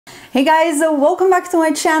Hey guys, welcome back to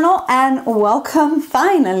my channel and welcome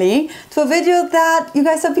finally to a video that you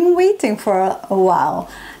guys have been waiting for a while.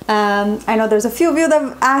 I know there's a few of you that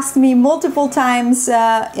have asked me multiple times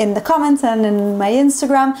in the comments and in my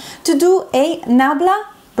Instagram to do a Nabla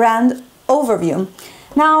brand overview.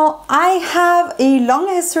 Now, I have a long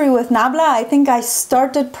history with Nabla. I think I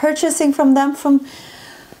started purchasing from them from,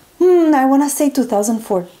 I want to say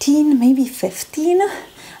 2014, maybe 15.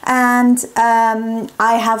 And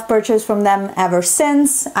I have purchased from them ever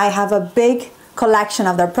since. I have a big collection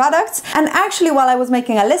of their products, and actually while I was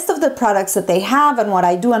making a list of the products that they have and what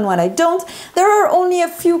I do and what I don't, there are only a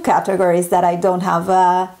few categories that I don't have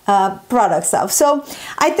products of. So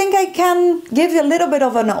I think I can give you a little bit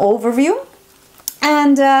of an overview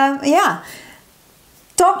and yeah,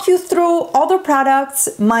 talk you through other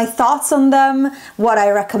products, my thoughts on them, what I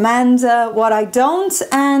recommend, what I don't,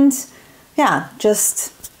 and yeah,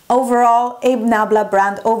 just overall a Nabla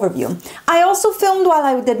brand overview. I also filmed while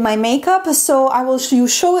I did my makeup, so I will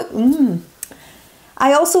show it.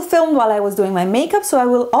 I also filmed while I was doing my makeup, so I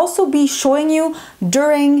will also be showing you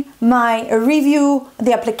during my review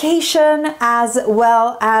the application, as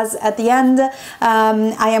well as at the end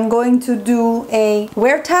I am going to do a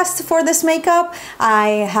wear test for this makeup.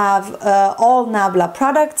 I have all Nabla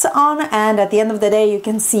products on, and at the end of the day you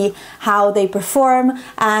can see how they perform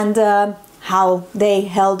and how they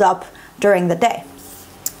held up during the day.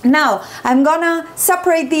 Now, I'm gonna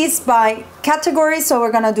separate these by categories. So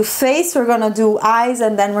we're gonna do face, we're gonna do eyes,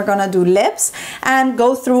 and then we're gonna do lips, and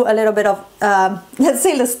go through a little bit of, let's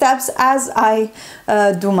say, the steps as I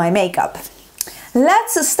do my makeup.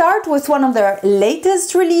 Let's start with one of their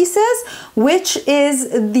latest releases, which is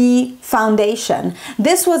the foundation.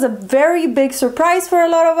 This was a very big surprise for a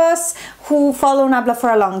lot of us who follow Nabla for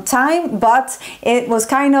a long time, but it was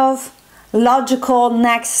kind of logical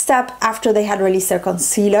next step after they had released their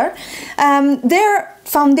concealer. Their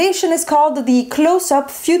foundation is called the Close Up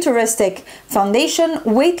Futuristic Foundation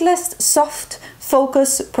Weightless Soft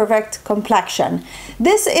Focus Perfect Complexion.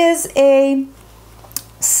 This is a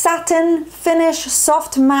satin finish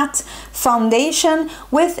soft matte foundation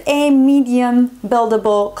with a medium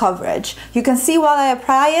buildable coverage. You can see while I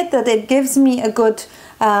apply it that it gives me a good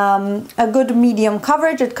medium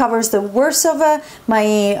coverage. It covers the worst of my,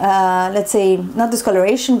 let's say, not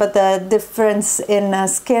discoloration, but the difference in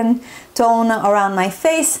skin tone around my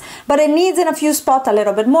face, but it needs in a few spots a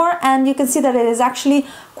little bit more, and you can see that it is actually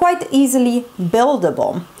quite easily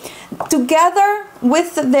buildable. Together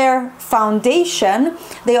with their foundation,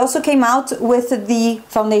 they also came out with the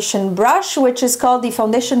foundation brush, which is called the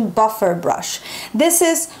Foundation Buffer Brush. This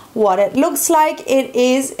is what it looks like. It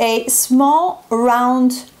is a small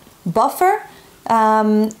round buffer,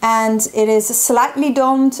 and it is slightly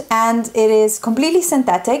domed, and it is completely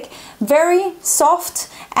synthetic, very soft,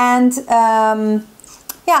 and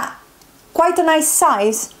yeah, quite a nice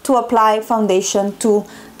size to apply foundation to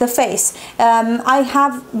the face. I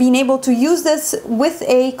have been able to use this with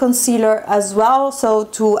a concealer as well, so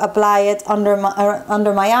to apply it under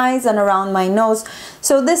my eyes and around my nose.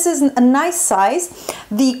 So this is a nice size.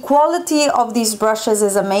 The quality of these brushes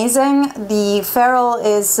is amazing. The ferrule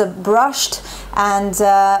is brushed, and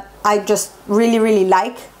I just really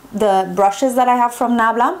like the brushes that I have from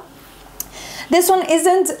Nabla. This one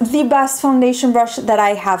isn't the best foundation brush that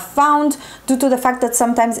I have found, due to the fact that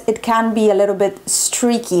sometimes it can be a little bit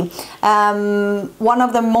streaky. One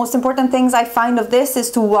of the most important things I find of this is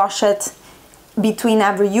to wash it between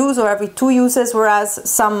every use or every 2 uses, whereas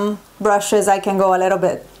some brushes I can go a little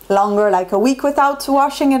bit longer, like a week, without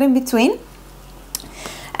washing it in between.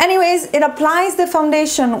 Anyways, it applies the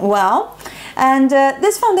foundation well. And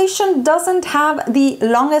this foundation doesn't have the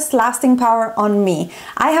longest lasting power on me.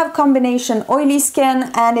 I have combination oily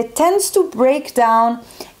skin, and it tends to break down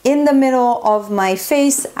in the middle of my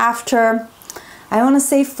face after, I want to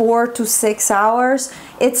say, 4 to 6 hours.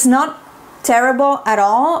 It's not terrible at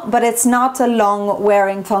all, but it's not a long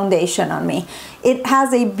wearing foundation on me. It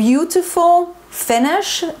has a beautiful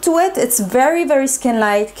finish to it. It's very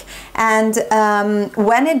skin-like, and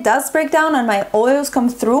when it does break down and my oils come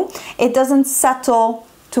through, it doesn't settle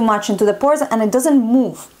too much into the pores, and it doesn't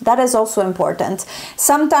move. That is also important.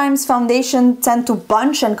 Sometimes foundation tend to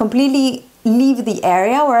bunch and completely leave the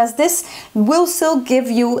area, whereas this will still give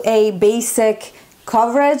you a basic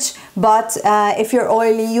coverage, but if you're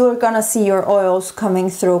oily, you're gonna see your oils coming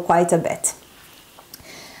through quite a bit.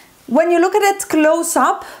 When you look at it close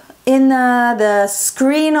up in the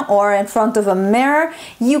screen or in front of a mirror,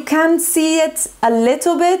 you can see it a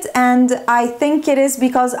little bit, and I think it is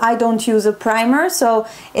because I don't use a primer, so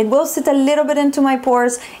it will sit a little bit into my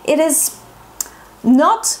pores. It is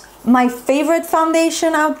not my favorite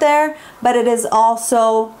foundation out there, but it is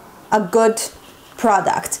also a good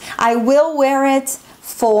product. I will wear it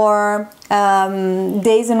for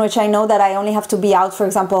days in which I know that I only have to be out, for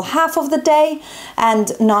example, half of the day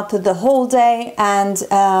and not the whole day. And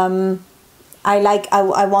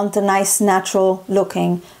I want a nice natural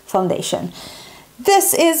looking foundation.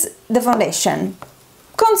 This is the foundation.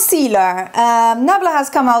 Concealer. Nabla has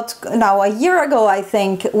come out now a year ago, I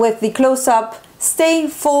think, with the Close Up Stay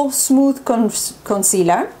Full Smooth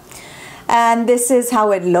Concealer. And this is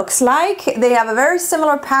how it looks like. They have a very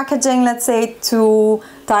similar packaging, let's say, to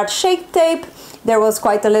Tarte Shape Tape. There was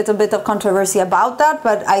quite a little bit of controversy about that,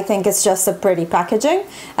 but I think it's just a pretty packaging.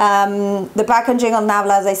 The packaging on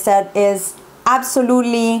Nabla, as I said, is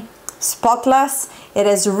absolutely spotless. It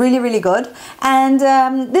is really, really good. And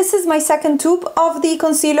this is my second tube of the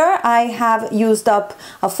concealer. I have used up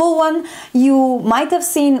a full one. You might have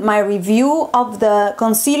seen my review of the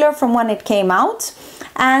concealer from when it came out.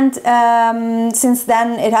 And since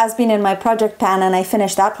then it has been in my project pan and I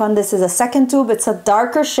finished that one. This is a second tube. It's a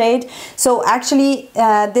darker shade. So actually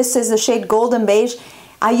this is the shade Golden Beige.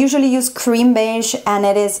 I usually use Cream Beige and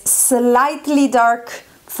it is slightly dark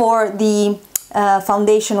for the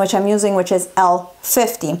foundation which I'm using, which is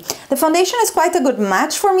L50. The foundation is quite a good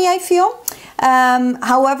match for me, I feel.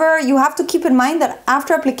 However, you have to keep in mind that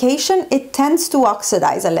after application it tends to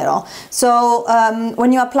oxidize a little. So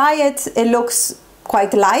when you apply it, it looks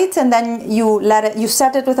quite light, and then you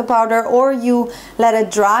set it with a powder, or you let it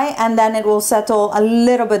dry, and then it will settle a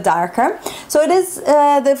little bit darker. So it is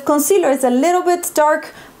the concealer is a little bit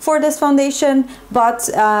dark for this foundation, but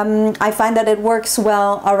I find that it works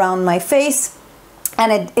well around my face,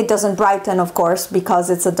 and it doesn't brighten, of course, because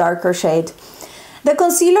it's a darker shade. The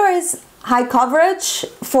concealer is high coverage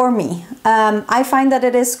for me. I find that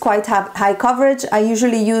it is quite high coverage. I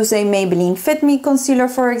usually use a Maybelline Fit Me concealer,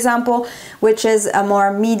 for example, which is a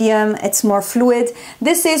more medium, it's more fluid.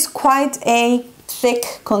 This is quite a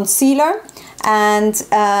thick concealer, and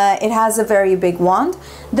it has a very big wand.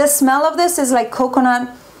 The smell of this is like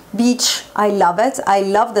coconut beach. I love it. I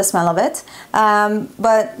love the smell of it.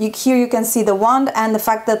 But here you can see the wand, and the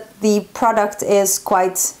fact that the product is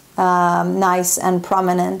quite nice and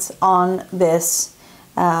prominent on this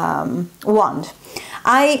wand.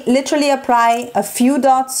 I literally apply a few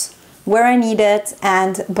dots where I need it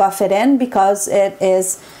and buff it in, because it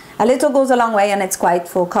is a little goes a long way and it's quite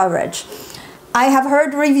full coverage. I have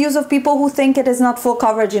heard reviews of people who think it is not full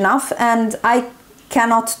coverage enough, and I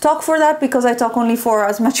cannot talk for that, because I talk only for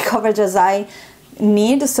as much coverage as I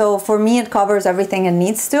need. So for me it covers everything it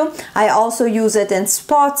needs to. I also use it in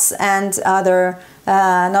spots and other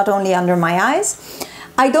not only under my eyes.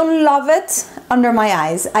 I don't love it under my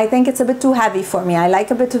eyes. I think it's a bit too heavy for me. I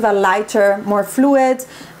like a bit of a lighter, more fluid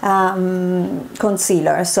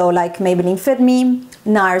concealer. So like Maybelline Fit Me,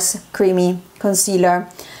 NARS Creamy Concealer.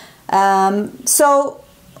 So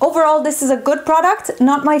overall, this is a good product.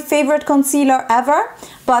 Not my favorite concealer ever,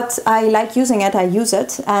 but I like using it. I use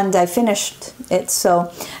it and I finished it.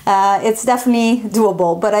 So it's definitely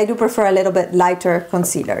doable, but I do prefer a little bit lighter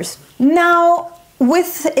concealers. Now,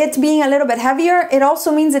 with it being a little bit heavier, it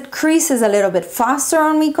also means it creases a little bit faster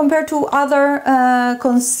on me compared to other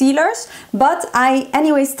concealers, but I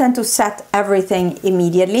anyways tend to set everything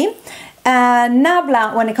immediately.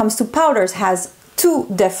 Nabla, when it comes to powders, has two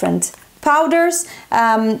different powders.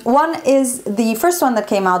 One is, the first one that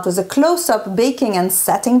came out was a Close Up Baking and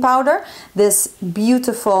Setting Powder. This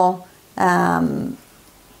beautiful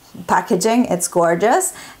packaging, it's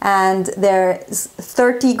gorgeous, and there's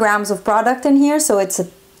 30 grams of product in here, so it's a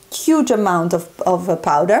huge amount of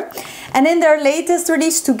powder. And in their latest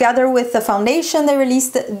release, together with the foundation, they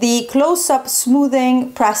released the Close Up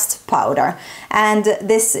Smoothing Pressed Powder, and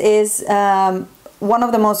this is one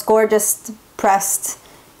of the most gorgeous pressed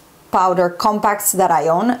powder compacts that I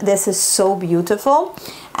own. This is so beautiful,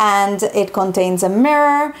 and it contains a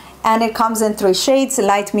mirror, and it comes in 3 shades,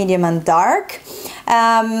 light, medium and dark.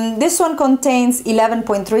 This one contains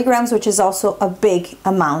 11.3 grams, which is also a big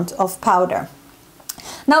amount of powder.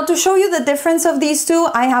 Now, to show you the difference of these two,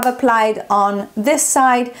 I have applied on this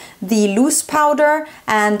side the loose powder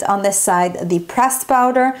and on this side the pressed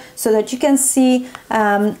powder, so that you can see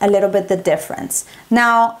a little bit the difference.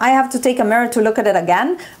 Now, I have to take a mirror to look at it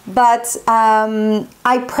again, but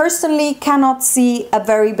I personally cannot see a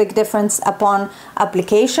very big difference upon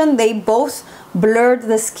application. They both blurred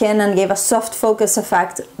the skin and gave a soft focus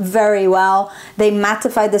effect very well. They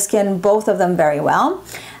mattified the skin, both of them, very well.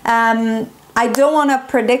 I don't want to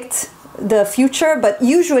predict the future, but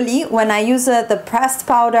usually when I use the pressed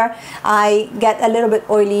powder, I get a little bit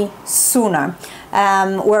oily sooner.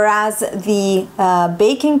 whereas the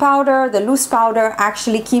baking powder, the loose powder,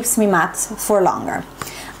 actually keeps me matte for longer.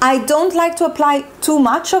 I don't like to apply too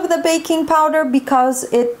much of the baking powder because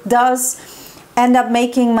it does end up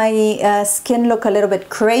making my skin look a little bit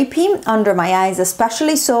crepey under my eyes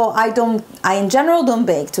especially, so I in general don't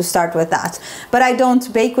bake to start with that, but I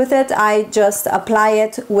don't bake with it. I just apply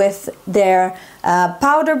it with their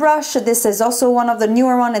powder brush. This is also one of the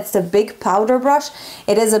newer one. It's the big powder brush.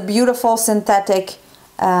 It is a beautiful synthetic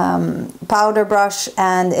powder brush,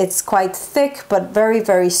 and it's quite thick but very,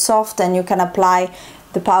 very soft, and you can apply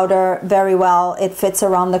the powder very well. It fits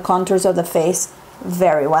around the contours of the face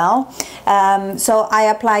very well. So I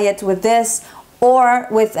apply it with this or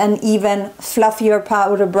with an even fluffier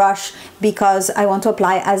powder brush because I want to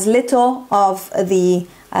apply as little of the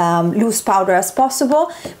loose powder as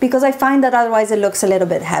possible, because I find that otherwise it looks a little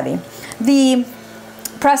bit heavy. The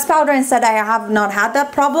pressed powder, instead, I have not had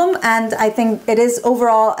that problem, and I think it is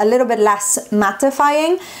overall a little bit less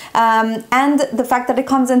mattifying, and the fact that it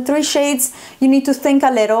comes in 3 shades, you need to think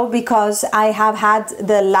a little, because I have had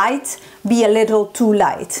the light be a little too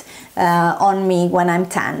light on me when I'm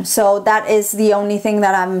tan. So that is the only thing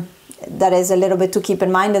that is a little bit to keep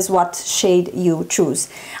in mind, is what shade you choose.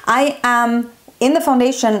 I am in the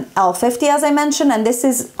foundation L50, as I mentioned, and this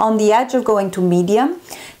is on the edge of going to medium.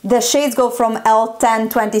 The shades go from L10,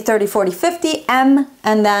 20, 30, 40, 50, M,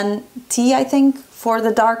 and then T, I think, for the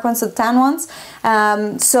dark ones, the tan ones.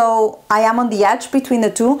 So I am on the edge between the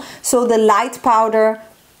two. So the light powder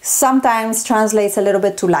sometimes translates a little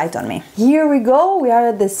bit too light on me. Here we go. We are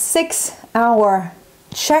at the 6-hour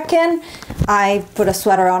check-in. I put a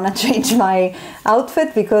sweater on and changed my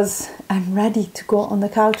outfit because I'm ready to go on the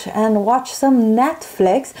couch and watch some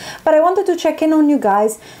Netflix. But I wanted to check in on you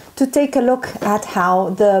guys to take a look at how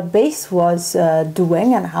the base was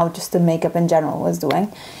doing and how just the makeup in general was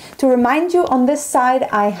doing. To remind you, on this side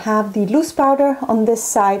I have the loose powder, on this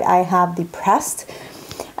side I have the pressed.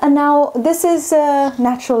 And now this is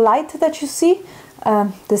natural light that you see.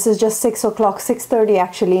 This is just 6 o'clock, 6:30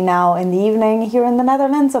 actually now in the evening here in the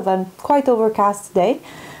Netherlands, of a quite overcast day.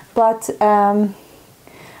 But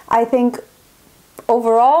I think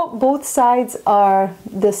overall both sides are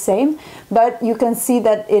the same, but you can see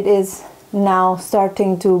that it is now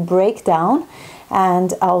starting to break down,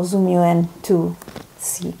 and I'll zoom you in to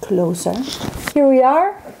see closer. Here we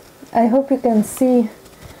are. I hope you can see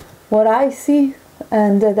what I see,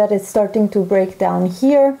 and that it's starting to break down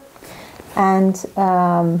here, and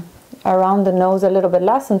around the nose a little bit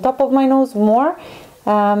less, on top of my nose more.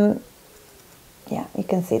 Yeah, you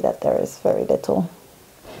can see that there is very little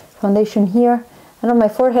foundation here, and on my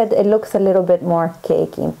forehead it looks a little bit more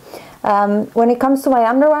cakey. When it comes to my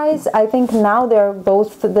under eyes, I think now they're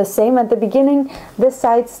both the same. At the beginning, this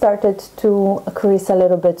side started to crease a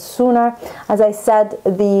little bit sooner. As I said,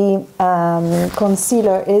 the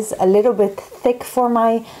concealer is a little bit thick for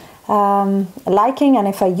my liking, and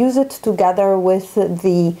if I use it together with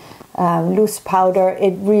the loose powder,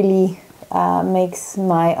 it really makes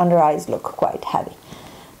my under eyes look quite heavy.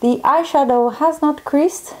 The eyeshadow has not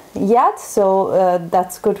creased yet, so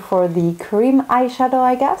that's good for the cream eyeshadow,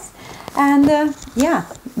 I guess. And yeah,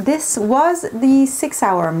 this was the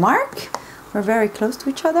 6-hour mark. We're very close to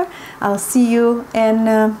each other. I'll see you in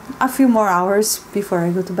a few more hours before I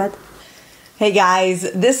go to bed. Hey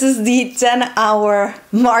guys, this is the 10-hour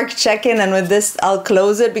mark check-in, and with this I'll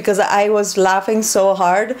close it because I was laughing so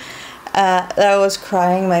hard that I was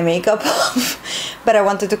crying my makeup off, but I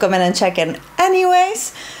wanted to come in and check in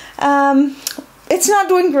anyways. It's not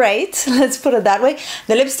doing great, let's put it that way.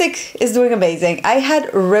 The lipstick is doing amazing. I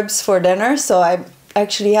had ribs for dinner, so I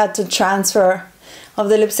actually had to transfer of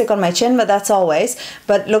the lipstick on my chin, but that's always.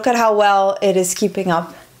 But look at how well it is keeping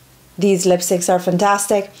up. These lipsticks are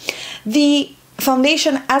fantastic. The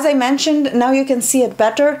foundation, as I mentioned, now you can see it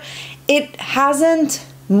better. It hasn't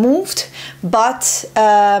moved, but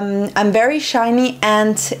I'm very shiny,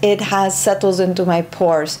 and it has settled into my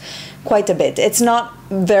pores quite a bit. It's not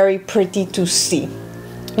very pretty to see.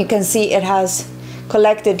 You can see it has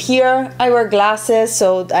collected here. I wear glasses,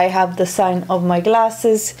 so I have the sign of my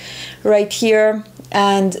glasses right here.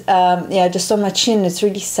 And yeah, just on my chin, it's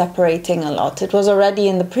really separating a lot. It was already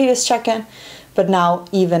in the previous check-in, but now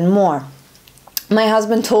even more. My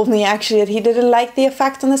husband told me actually that he didn't like the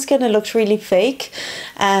effect on the skin. It looks really fake.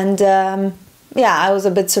 And yeah, I was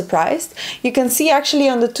a bit surprised. You can see actually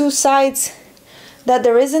on the two sides that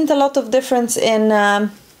there isn't a lot of difference in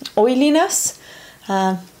oiliness.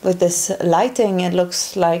 With this lighting, it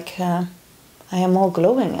looks like I am all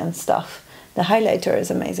glowing and stuff. The highlighter is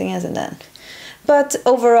amazing, isn't it? But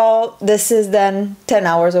overall, this is then 10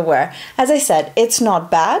 hours of wear. As I said, it's not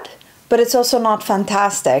bad, but it's also not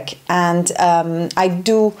fantastic. And I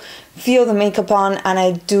do feel the makeup on, and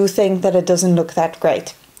I do think that it doesn't look that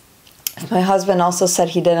great. My husband also said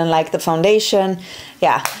he didn't like the foundation.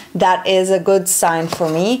 Yeah, that is a good sign for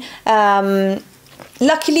me.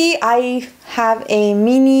 Luckily, I have a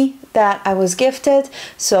mini that I was gifted,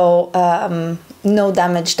 so no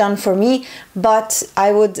damage done for me, but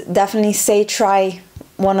I would definitely say try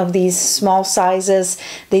one of these small sizes.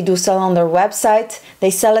 They do sell on their website.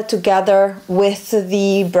 They sell it together with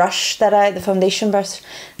the brush the foundation brush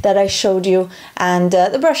that I showed you, and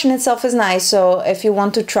the brush in itself is nice. So if you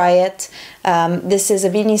want to try it, this is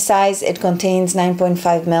a beanie size. It contains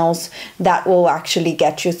 9.5 mils. That will actually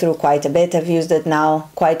get you through quite a bit. I've used it now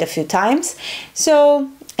quite a few times. So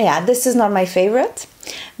yeah, this is not my favorite,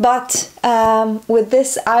 but with this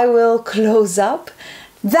I will close up.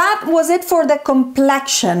 That was it for the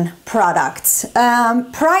complexion products.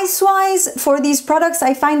 Price-wise, for these products,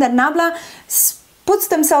 I find that Nabla puts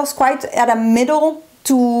themselves quite at a middle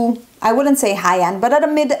to, I wouldn't say high-end, but at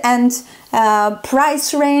a mid-end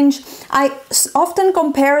price range. I often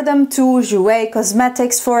compare them to Jouer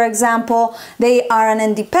Cosmetics, for example. They are an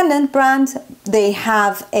independent brand. They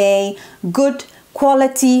have a good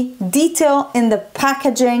quality, detail in the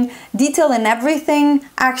packaging, detail in everything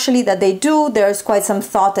actually that they do. There's quite some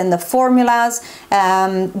thought in the formulas.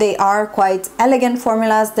 They are quite elegant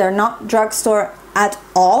formulas. They're not drugstore at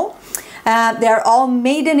all. They're all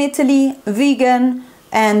made in Italy, vegan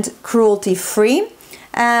and cruelty free.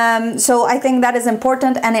 So I think that is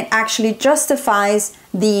important, and it actually justifies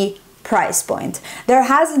the price point. There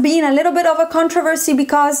has been a little bit of a controversy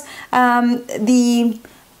because the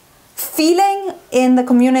feeling in the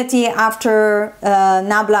community after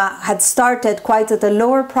Nabla had started quite at a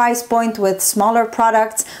lower price point with smaller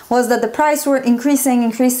products was that the price were increasing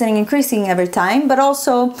every time, but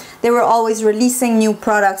also they were always releasing new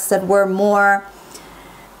products that were more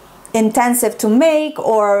intensive to make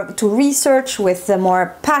or to research with the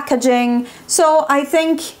more packaging. So I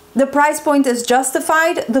think the price point is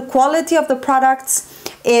justified. The quality of the products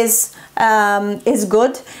is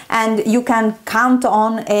good, and you can count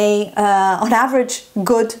on on average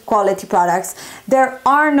good quality products. There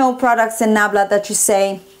are no products in Nabla that you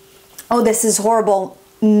say, oh, this is horrible,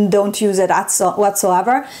 don't use it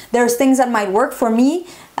whatsoever. There's things that might work for me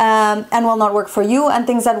and will not work for you, and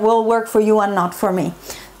things that will work for you and not for me.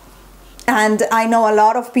 And I know a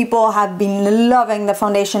lot of people have been loving the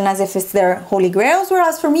foundation as if it's their holy grails,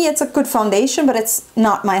 whereas for me it's a good foundation, but it's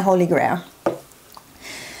not my holy grail.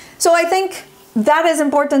 So I think that is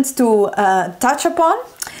important to touch upon.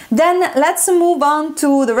 Then let's move on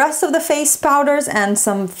to the rest of the face powders and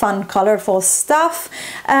some fun, colorful stuff.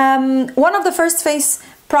 One of the first face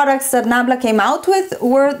products that Nabla came out with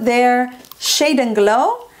were their Shade and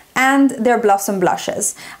Glow and their Blossom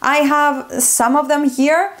blushes. I have some of them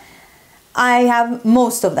here. I have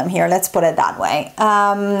most of them here, let's put it that way.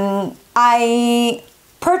 I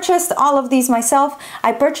purchased all of these myself.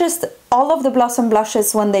 I purchased all of the Blossom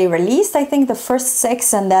blushes when they released, I think the first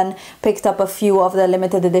 6, and then picked up a few of the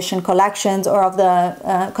limited edition collections or of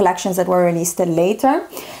the collections that were released later.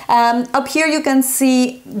 Up here you can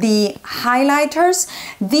see the highlighters.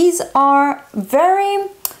 These are very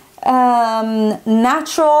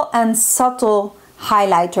natural and subtle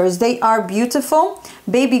highlighters. They are beautiful.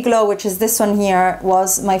 Baby Glow, which is this one here,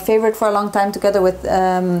 was my favorite for a long time, together with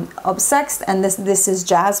Obsessed, and this is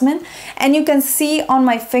Jasmine. And you can see on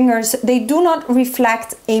my fingers, they do not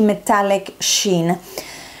reflect a metallic sheen.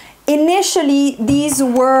 Initially, these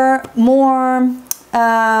were more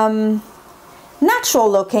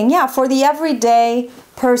natural looking, yeah, for the everyday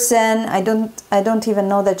person. I don't even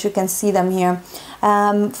know that you can see them here.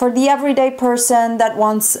 For the everyday person that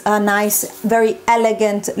wants a nice, very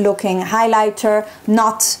elegant looking highlighter,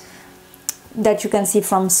 not that you can see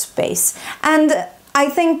from space. And I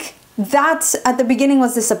think that at the beginning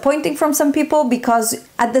was disappointing from some people, because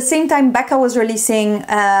at the same time Becca was releasing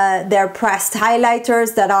their pressed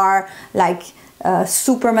highlighters that are like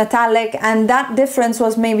super metallic, and that difference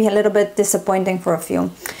was maybe a little bit disappointing for a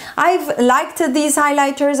few. I've liked these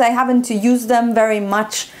highlighters. I haven't used them very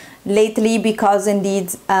much lately because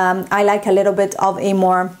indeed I like a little bit of a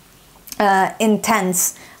more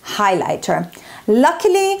intense highlighter.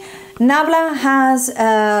 Luckily, Nabla has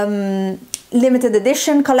limited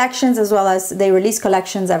edition collections, as well as they release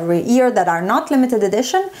collections every year that are not limited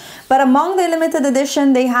edition. But among the limited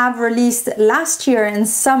edition, they have released last year in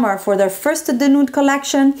summer for their first De Nude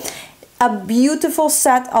collection a beautiful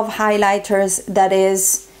set of highlighters that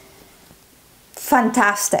is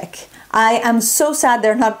fantastic. I am so sad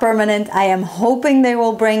they're not permanent. I am hoping they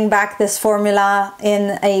will bring back this formula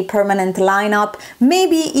in a permanent lineup,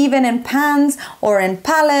 maybe even in pans or in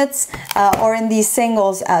palettes or in these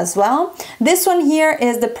singles as well. This one here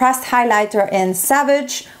is the pressed highlighter in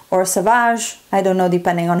Savage or Sauvage, I don't know,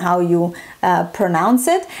 depending on how you pronounce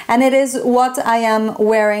it. And it is what I am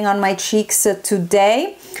wearing on my cheeks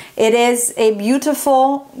today. It is a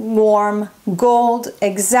beautiful, warm gold,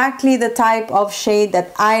 exactly the type of shade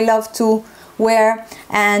that I love to wear.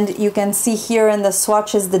 And you can see here in the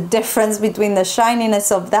swatches the difference between the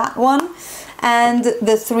shininess of that one and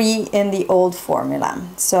the 3 in the old formula.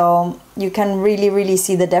 So you can really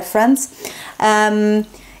see the difference.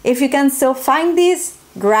 If you can still find these,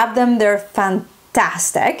 grab them, they're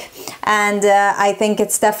fantastic. And I think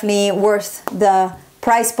it's definitely worth the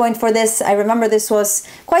price point for this. I remember this was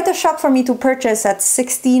quite a shock for me to purchase at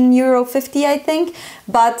 €16.50, I think,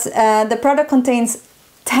 but the product contains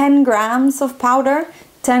 10 grams of powder.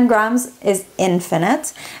 10 grams is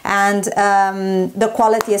infinite, and the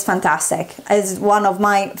quality is fantastic. It's one of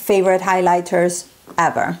my favorite highlighters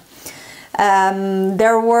ever.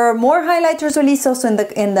 There were more highlighters released also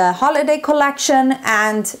in the holiday collection,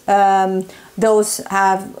 and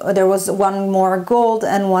there was one more gold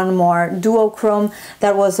and one more duochrome.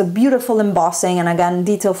 That was a beautiful embossing, and again,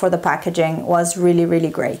 detail for the packaging was really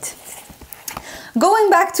great. Going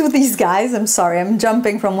back to these guys, I'm sorry, I'm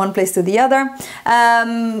jumping from one place to the other.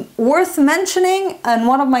 Worth mentioning, and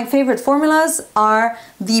one of my favorite formulas are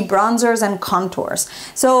the bronzers and contours.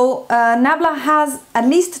 So Nabla has at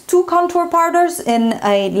least 2 contour powders in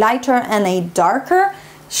a lighter and a darker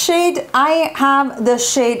shade. I have the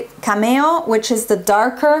shade Cameo, which is the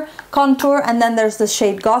darker contour, and then there's the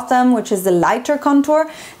shade Gotham, which is the lighter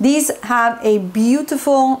contour. These have a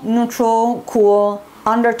beautiful, neutral, cool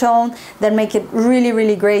undertone that make it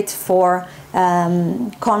really great for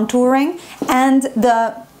contouring, and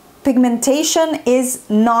the pigmentation is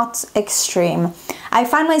not extreme. I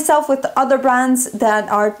find myself with other brands that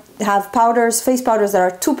have powders, face powders that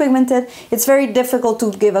are too pigmented. It's very difficult to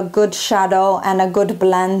give a good shadow and a good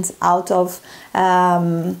blend out of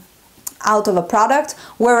a product,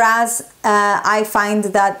 whereas I find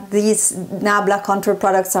that these Nabla contour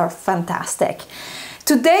products are fantastic.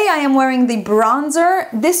 Today I am wearing the bronzer.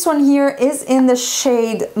 This one here is in the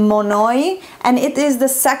shade Monoi, and it is the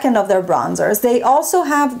second of their bronzers. They also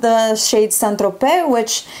have the shade Saint-Tropez,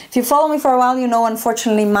 which, if you follow me for a while, you know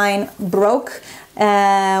unfortunately mine broke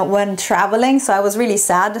when traveling, so I was really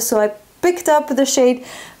sad. So I picked up the shade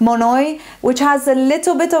Monoi, which has a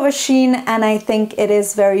little bit of a sheen, and I think it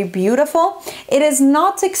is very beautiful. It is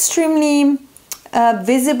not extremely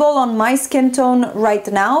visible on my skin tone right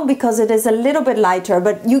now because it is a little bit lighter,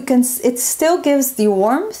 but it still gives the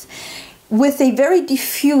warmth with a very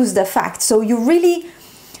diffused effect, so you really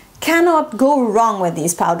cannot go wrong with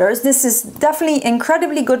these powders. This is definitely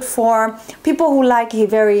incredibly good for people who like a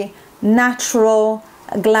very natural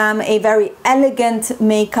glam, a very elegant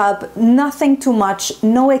makeup, nothing too much,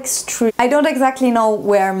 no extreme. I don't exactly know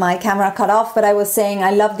where my camera cut off, but I was saying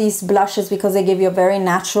I love these blushes because they give you a very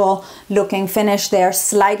natural looking finish. They're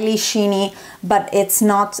slightly sheeny, but it's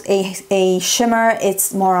not a shimmer,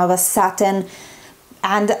 it's more of a satin.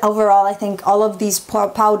 And overall, I think all of these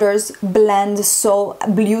powders blend so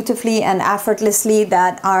beautifully and effortlessly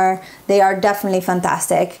that they are definitely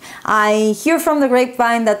fantastic. I hear from the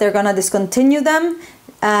grapevine that they're gonna discontinue them.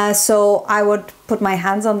 So I would put my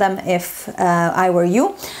hands on them if I were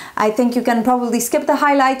you. I think you can probably skip the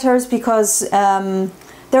highlighters because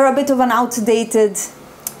they're a bit of an outdated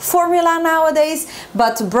formula nowadays,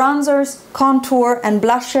 but bronzers, contour and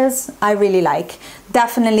blushes I really like.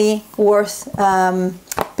 Definitely worth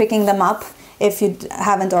picking them up if you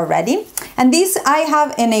haven't already. And these I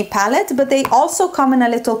have in a palette, but they also come in a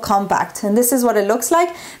little compact, and this is what it looks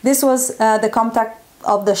like. This was the compact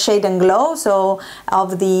of the Shade and Glow, so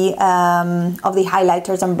of the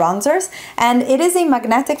highlighters and bronzers, and it is a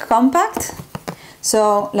magnetic compact.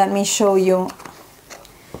 So let me show you.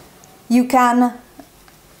 You can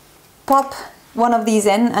pop one of these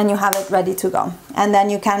in and you have it ready to go, and then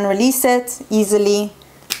you can release it easily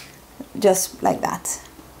just like that.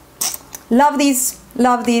 Love these,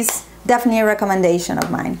 definitely a recommendation of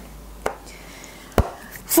mine.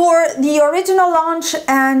 For the original launch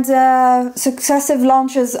and successive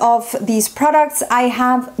launches of these products, I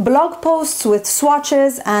have blog posts with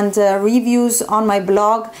swatches and reviews on my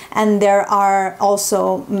blog, and there are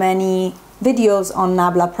also many videos on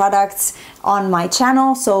Nabla products on my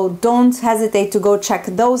channel, so don't hesitate to go check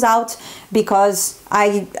those out, because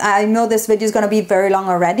I know this video is going to be very long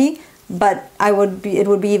already, but it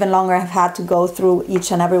would be even longer if I had to go through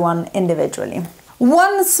each and every one individually.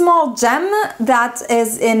 One small gem that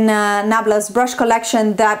is in Nabla's brush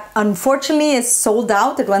collection that unfortunately is sold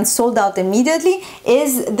out, it went sold out immediately,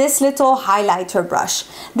 is this little highlighter brush.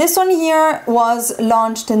 This one here was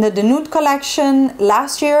launched in the Nude collection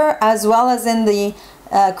last year, as well as in the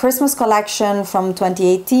Christmas collection from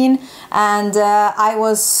 2018, and I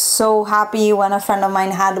was so happy when a friend of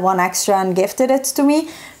mine had one extra and gifted it to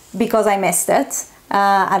me because I missed it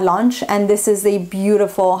at launch. And this is a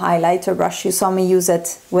beautiful highlighter brush. You saw me use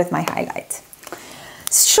it with my highlight.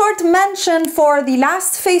 Short mention for the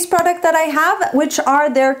last face product that I have, which are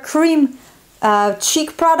their cream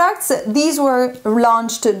cheek products. These were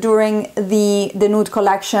launched during the Nude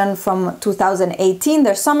collection from 2018,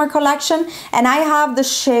 their summer collection, and I have the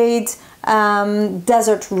shade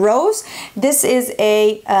Desert Rose. This is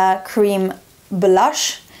a cream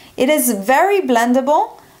blush. It is very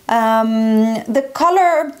blendable. The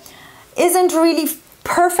color isn't really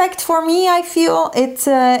perfect for me. I feel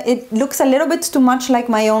it looks a little bit too much like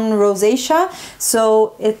my own rosacea,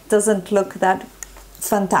 so it doesn't look that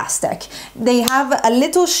fantastic. They have a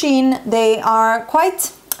little sheen. They are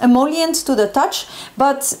quite emollient to the touch,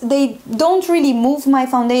 but they don't really move my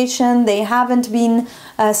foundation. They haven't been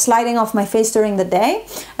sliding off my face during the day.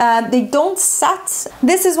 They don't set.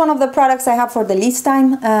 This is one of the products I have for the least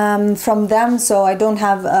time from them, so I don't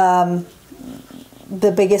have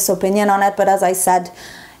the biggest opinion on it, but as I said,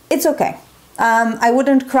 it's okay. I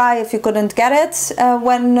wouldn't cry if you couldn't get it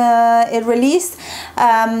when it released.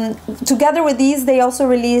 Together with these, they also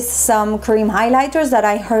released some cream highlighters that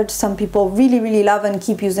I heard some people really love and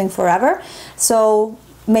keep using forever. So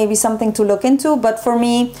maybe something to look into, but for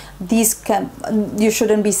me, you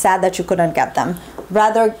shouldn't be sad that you couldn't get them.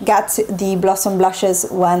 Rather get the Blossom blushes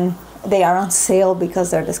when they are on sale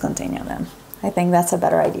because they're discontinuing them. I think that's a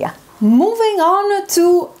better idea. Moving on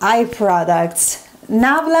to eye products.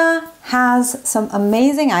 Nabla has some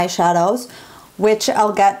amazing eyeshadows, which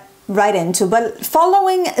I'll get right into, but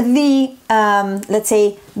following the, let's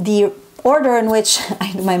say, the order in which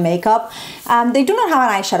I do my makeup, they do not have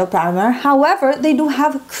an eyeshadow primer. However, they do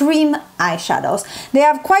have cream eyeshadows. They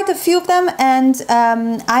have quite a few of them, and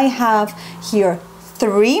I have here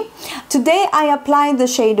 3. Today I applied the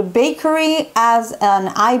shade Bakery as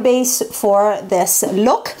an eye base for this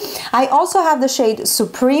look. I also have the shade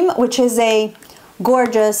Supreme, which is a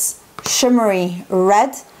gorgeous shimmery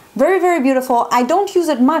red, very beautiful. I don't use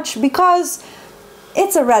it much because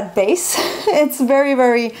it's a red base. It's very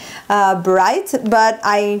bright, but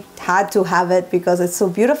I had to have it because it's so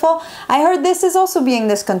beautiful. I heard this is also being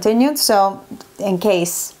discontinued, so in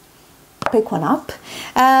case, pick one up.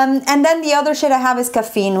 And then the other shade I have is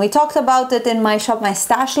Caffeine. We talked about it in my Shop My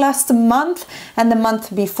Stash last month and the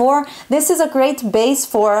month before. This is a great base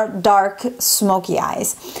for dark smoky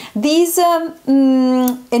eyes. These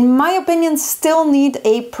in my opinion still need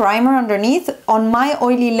a primer underneath. On my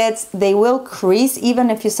oily lids they will crease even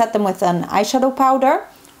if you set them with an eyeshadow powder,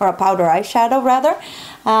 or a powder eyeshadow rather,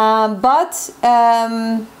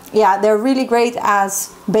 yeah, they're really great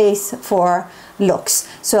as base for looks.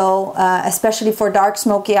 So especially for dark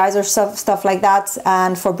smoky eyes or stuff like that,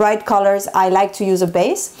 and for bright colors, I like to use a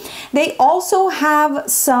base. They also have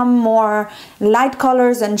some more light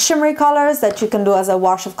colors and shimmery colors that you can do as a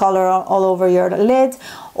wash of color all over your lid,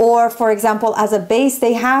 or for example as a base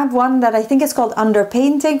they have one that I think is called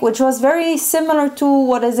Underpainting, which was very similar to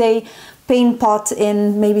what is a paint pot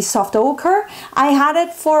in maybe soft ochre. I had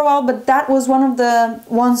it for a while, but that was one of the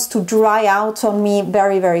ones to dry out on me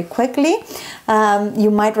very quickly. You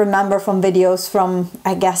might remember from videos from,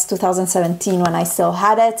 I guess, 2017 when I still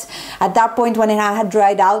had it. At that point when it had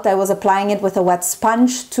dried out, I was applying it with a wet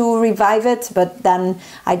sponge to revive it, but then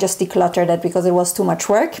I just decluttered it because it was too much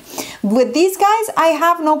work. With these guys, I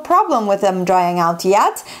have no problem with them drying out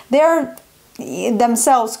yet. They're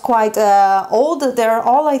themselves quite old. They're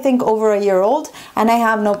all, I think, over a year old, and I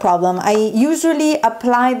have no problem. I usually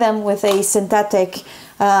apply them with a synthetic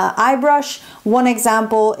eye brush. One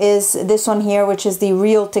example is this one here, which is the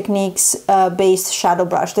Real Techniques base shadow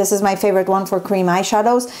brush. This is my favorite one for cream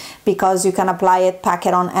eyeshadows because you can apply it, pack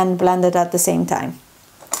it on, and blend it at the same time.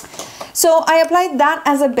 So I applied that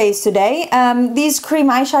as a base today. These cream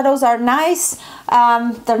eyeshadows are nice.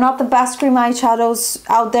 They're not the best cream eyeshadows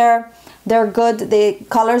out there. They're good. The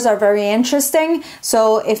colors are very interesting.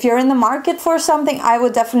 So if you're in the market for something, I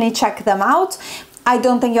would definitely check them out. I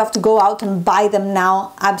don't think you have to go out and buy them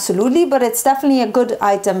now, absolutely, but it's definitely a good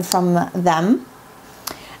item from them.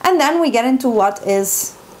 And then we get into what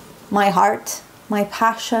is my heart, my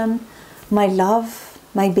passion, my love,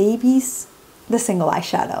 my babies, the single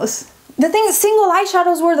eyeshadows. The thing, single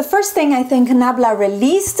eyeshadows were the first thing I think Nabla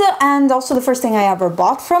released, and also the first thing I ever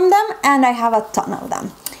bought from them, and I have a ton of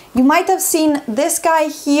them. You might have seen this guy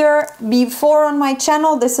here before on my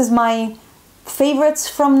channel. This is my favorites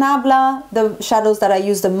from Nabla, the shadows that I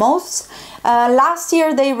use the most. Last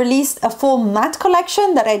year they released a full matte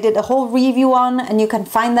collection that I did a whole review on, and you can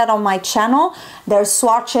find that on my channel. There's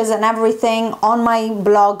swatches and everything on my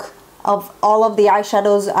blog of all of the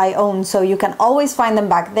eyeshadows I own, so you can always find them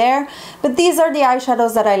back there. But these are the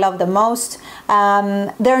eyeshadows that I love the most.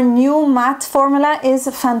 Their new matte formula is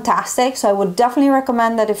fantastic, so I would definitely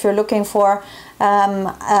recommend that if you're looking for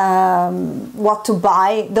what to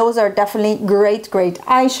buy. Those are definitely great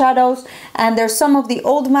eyeshadows, and there's some of the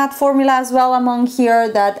old matte formula as well among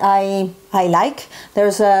here that I like.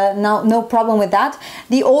 There's no problem with that.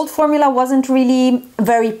 The old formula wasn't really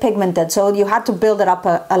very pigmented, so you had to build it up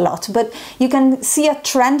a lot, but you can see a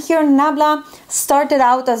trend here. Nabla started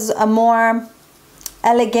out as a more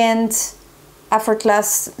elegant,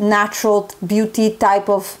 effortless, natural beauty type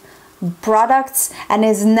of products, and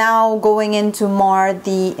is now going into more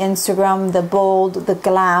the Instagram, the bold, the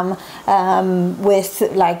glam, with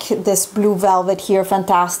like this blue velvet here,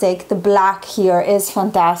 fantastic. The black here is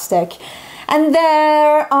fantastic, and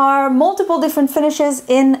there are multiple different finishes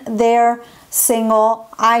in their single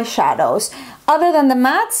eyeshadows. Other than the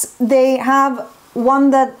mattes, they have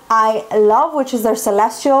one that I love, which is their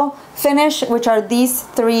celestial finish, which are these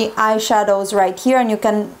three eyeshadows right here, and you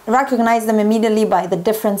can recognize them immediately by the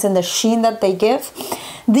difference in the sheen that they give.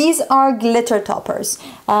 These are glitter toppers.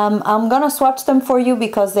 I'm gonna swatch them for you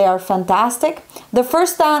because they are fantastic. The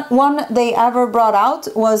first one they ever brought out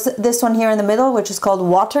was this one here in the middle, which is called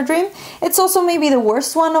Water Dream. It's also maybe the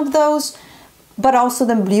worst one of those, but also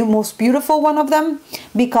the most beautiful one of them,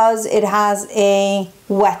 because it has a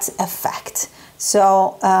wet effect.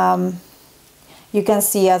 So you can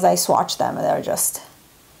see as I swatch them, they're just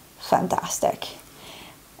fantastic.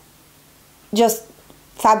 Just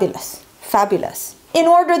fabulous, fabulous. In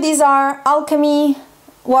order, these are Alchemy,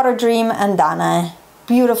 Water Dream, and Dana.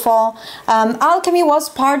 Beautiful. Alchemy was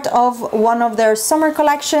part of one of their summer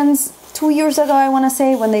collections 2 years ago, I want to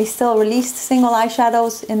say, when they still released single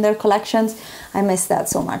eyeshadows in their collections. I miss that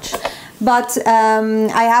so much. But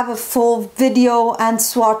I have a full video and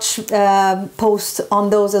swatch post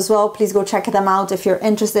on those as well. Please go check them out if you're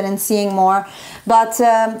interested in seeing more. But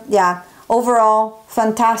yeah, overall,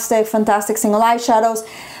 fantastic single eyeshadows.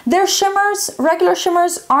 Their shimmers, regular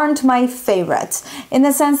shimmers, aren't my favorite, in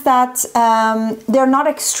the sense that they're not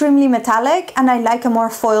extremely metallic, and I like a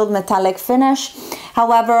more foiled metallic finish.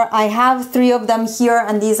 However, I have 3 of them here,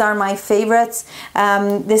 and these are my favorites.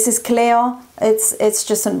 This is Cleo. It's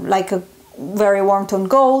just like a very warm tone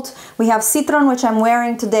gold. We have Citron, which I'm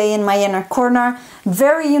wearing today in my inner corner.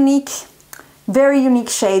 Very unique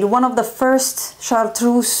shade. One of the first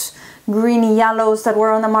chartreuse greeny yellows that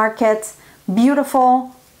were on the market.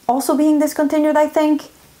 Beautiful. Also being discontinued, I think.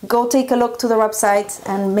 Go take a look to the website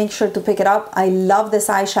and make sure to pick it up. I love this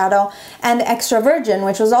eyeshadow. And Extra Virgin,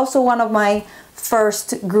 which was also one of my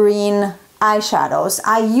first green eyeshadows.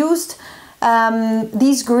 I used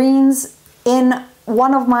these greens in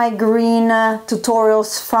one of my green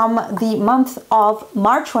tutorials from the month of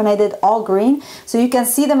March, when I did all green. So you can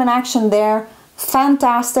see them in action there.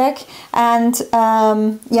 Fantastic. And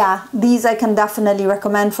yeah, these I can definitely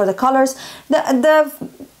recommend for the colors.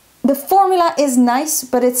 The formula is nice,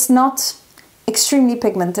 but it's not extremely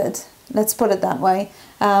pigmented. Let's put it that way.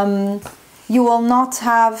 You will not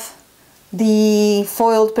have the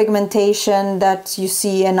foiled pigmentation that you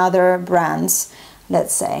see in other brands,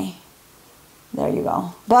 let's say. There you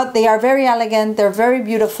go. But they are very elegant, they're very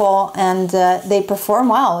beautiful, and they perform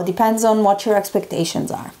well. It depends on what your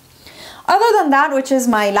expectations are. Other than that, which is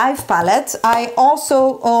my Live palette, I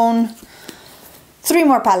also own 3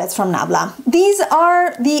 more palettes from Nabla. These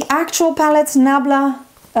are the actual palettes Nabla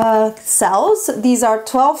sells. These are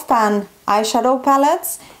 12-pan eyeshadow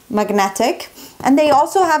palettes, magnetic, and they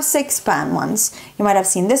also have 6-pan ones. You might have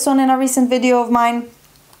seen this one in a recent video of mine,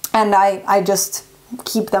 and I just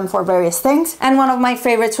keep them for various things. And one of my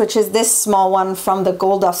favorites, which is this small one from the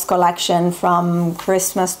Gold Dust collection from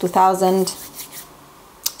Christmas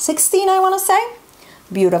 2016, I want to say.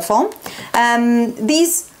 Beautiful.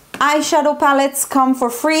 These eyeshadow palettes come for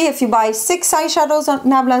free if you buy 6 eyeshadows on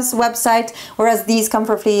Nabla's website, whereas these come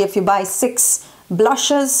for free if you buy 6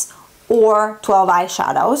 blushes or 12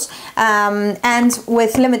 eyeshadows. And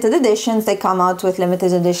with limited editions, they come out with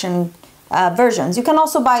limited edition versions. You can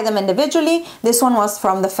also buy them individually. This one was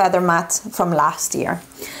from the Feather Matte from last year.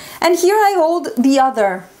 And here I hold the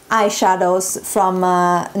other eyeshadows from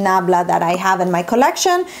Nabla that I have in my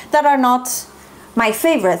collection that are not my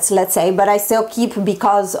favorites, let's say, but I still keep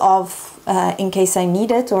because of in case I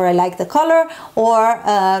need it or I like the color, or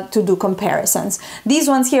to do comparisons. These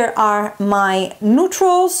ones here are my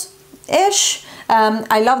neutrals-ish.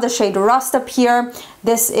 I love the shade Rust up here.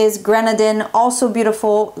 This is Grenadine, also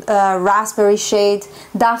beautiful raspberry shade.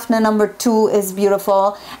 Daphne number 2 is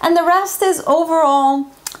beautiful. And the rest is overall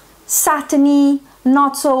satiny,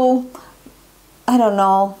 not so, I don't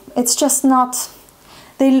know, it's just not,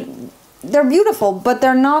 they're beautiful, but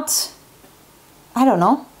they're not, I don't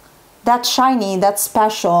know, that shiny, that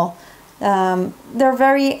special. They're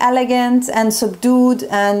very elegant and subdued,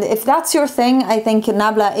 and if that's your thing, I think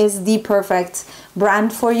Nabla is the perfect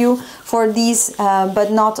brand for you for these,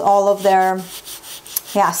 but not all of their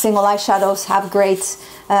single eyeshadows have great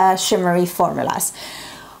shimmery formulas.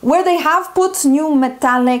 Where they have put new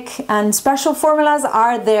metallic and special formulas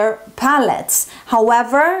are their palettes.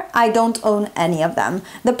 However, I don't own any of them.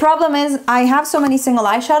 The problem is I have so many single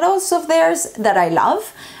eyeshadows of theirs that I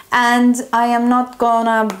love, and I am not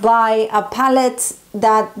gonna buy a palette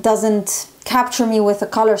that doesn't capture me with a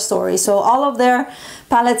color story. So all of their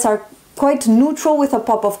palettes are quite neutral with a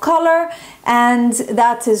pop of color, and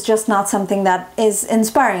that is just not something that is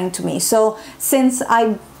inspiring to me. So since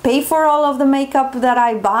I pay for all of the makeup that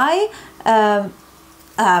I buy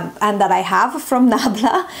and that I have from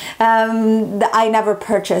Nabla, I never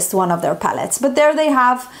purchased one of their palettes. But there they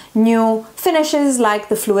have new finishes like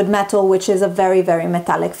the Fluid Metal, which is a very, very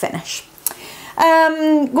metallic finish.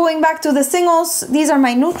 Going back to the singles, these are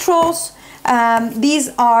my neutrals. These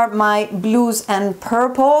are my blues and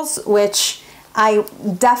purples, which I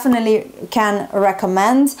definitely can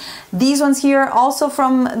recommend. These ones here, also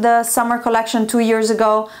from the summer collection 2 years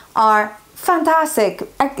ago, are fantastic.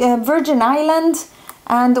 Virgin Island,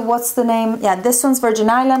 and what's the name? Yeah, this one's Virgin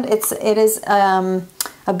Island. It is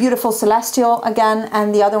a beautiful celestial again,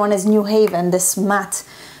 and the other one is New Haven, this matte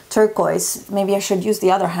turquoise. Maybe I should use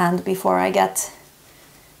the other hand before I get...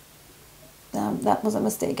 that was a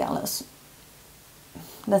mistake, Alice.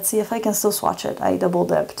 Let's see if I can still swatch it. I double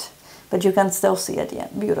dipped, but you can still see it. Yeah,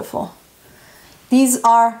 beautiful. These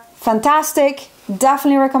are fantastic,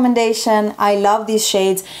 definitely recommendation. I love these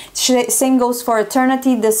shades. Same goes for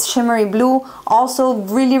Eternity, this shimmery blue, also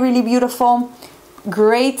really, really beautiful.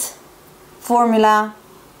 Great formula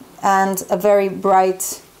and a very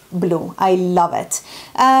bright blue. I love it.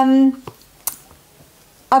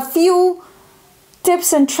 A few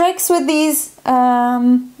tips and tricks with these.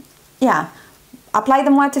 Yeah, apply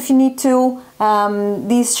them wet if you need to.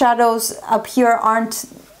 These shadows up here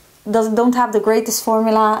don't have the greatest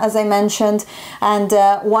formula, as I mentioned, and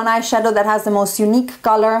one eyeshadow that has the most unique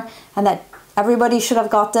color and that everybody should have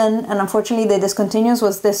gotten, and unfortunately they discontinued,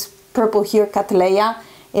 was this purple here, Cattleya.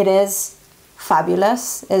 It is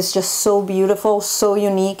fabulous. It's just so beautiful, so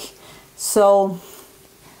unique, so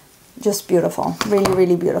just beautiful. Really,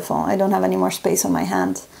 really beautiful. I don't have any more space on my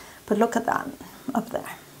hand, but look at that up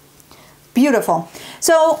there. Beautiful.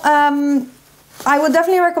 So I would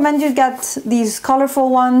definitely recommend you get these colorful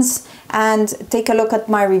ones and take a look at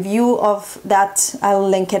my review of that. I'll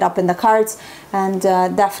link it up in the cards, and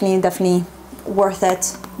definitely worth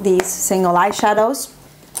it, these single eyeshadows.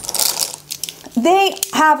 They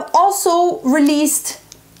have also released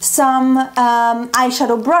some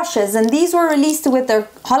eyeshadow brushes, and these were released with their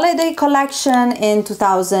holiday collection in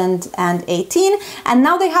 2018, and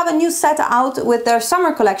now they have a new set out with their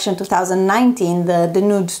summer collection 2019, the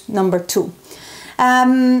nude number 2.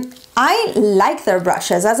 I like their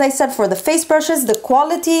brushes. As I said, for the face brushes, the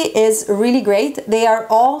quality is really great. They are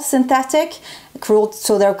all synthetic,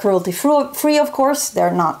 so they're cruelty free, of course.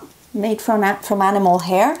 They're not made from animal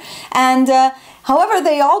hair, and however,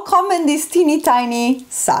 they all come in this teeny tiny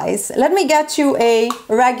size. Let me get you a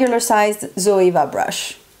regular sized Zoeva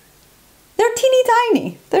brush. They're teeny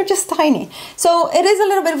tiny. They're just tiny. So it is a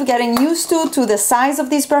little bit of getting used to the size of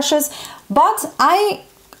these brushes, but I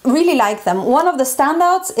really like them. One of the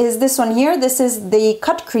standouts is this one here. This is the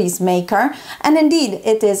Cut Crease Maker, and indeed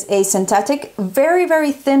it is a synthetic, very,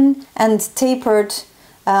 very thin and tapered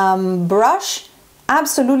brush.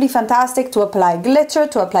 Absolutely fantastic to apply glitter,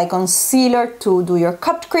 to apply concealer, to do your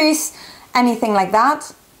cut crease, anything like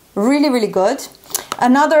that. Really, really good.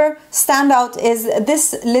 Another standout is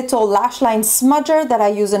this little lash line smudger that I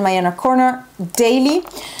use in my inner corner daily.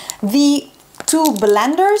 The two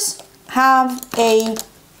blenders have a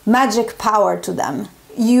magic power to them.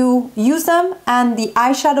 You use them and the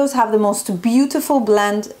eyeshadows have the most beautiful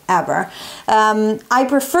blend ever. I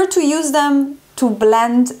prefer to use them to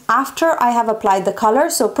blend after I have applied the color,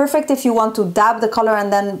 so perfect if you want to dab the color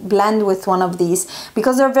and then blend with one of these,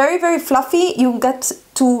 because they're very, very fluffy. You get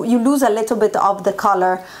you lose a little bit of the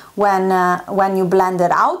color when you blend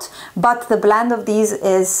it out, but the blend of these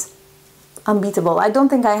is unbeatable. I don't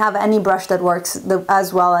think I have any brush that works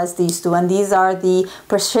as well as these two, and these are the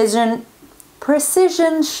precision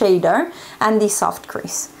shader and the soft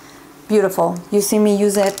crease. Beautiful. You see me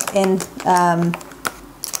use it in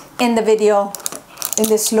the video in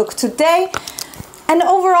this look today. And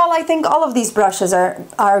overall, I think all of these brushes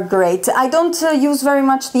are great. I don't use very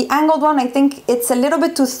much the angled one. I think it's a little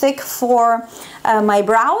bit too thick for my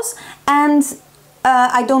brows, and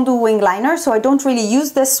I don't do wing liner, so I don't really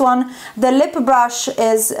use this one. The lip brush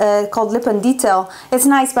is called Lip and Detail. It's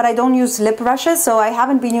nice, but I don't use lip brushes, so I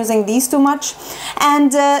haven't been using these too much.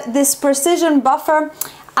 And this precision buffer,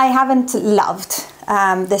 I haven't loved.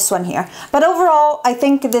 This one here, but overall I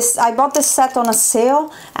think I bought this set on a sale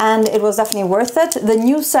and it was definitely worth it. The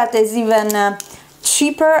new set is even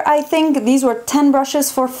cheaper. I think these were 10 brushes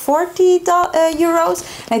for 40 euros.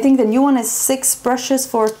 I think the new one is 6 brushes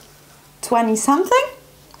for 20 something,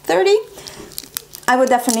 30. I would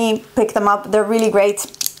definitely pick them up. They're really great.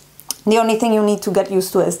 The only thing you need to get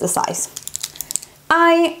used to is the size.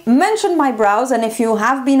 I mentioned my brows, and if you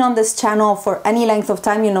have been on this channel for any length of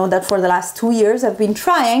time, you know that for the last 2 years I've been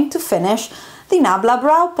trying to finish the Nabla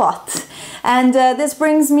Brow Pot. And this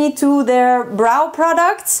brings me to their brow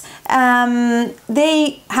products.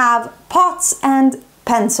 They have pots and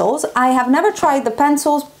pencils. I have never tried the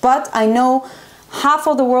pencils, but I know half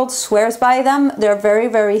of the world swears by them. They're very,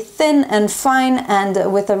 very thin and fine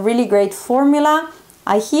and with a really great formula,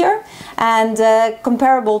 I hear, and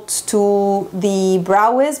comparable to the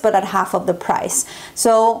Brow Wiz, but at half of the price.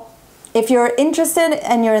 So if you're interested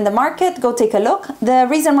and you're in the market, go take a look. The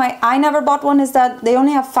reason why I never bought one is that they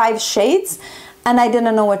only have 5 shades and I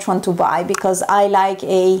didn't know which one to buy because I like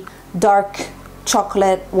a dark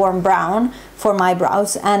chocolate warm brown for my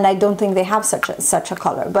brows, and I don't think they have such a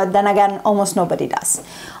color, but then again almost nobody does.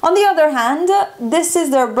 On the other hand, this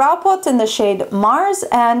is their brow pot in the shade Mars,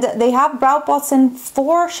 and they have brow pots in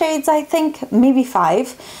 4 shades, I think, maybe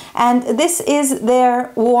 5, and this is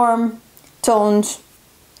their warm toned,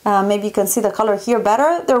 maybe you can see the color here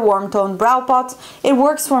better, their warm toned brow pot. It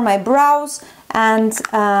works for my brows, and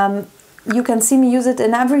you can see me use it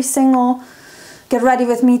in every single get ready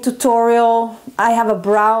with me tutorial. I have a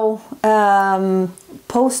brow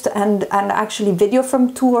post and actually video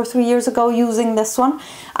from 2 or 3 years ago using this one.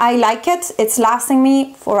 I like it. It's lasting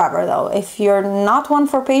me forever though. If you're not one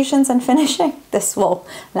for patience and finishing, this will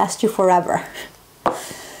last you forever.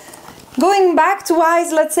 Going back to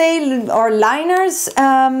eyes, let's say, or liners,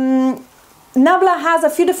 Nabla has a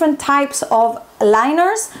few different types of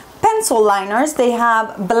liners. Pencil liners, they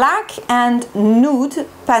have black and nude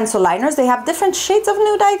pencil liners. They have different shades of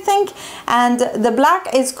nude, I think, and the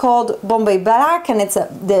black is called Bombay Black, and it's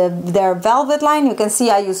their velvet line. You can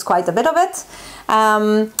see I use quite a bit of it.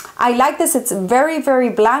 I like this. It's very, very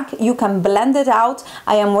black. You can blend it out.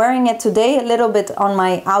 I am wearing it today a little bit on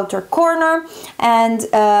my outer corner, and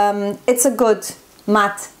it's a good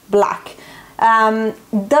matte black.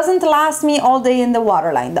 Doesn't last me all day in the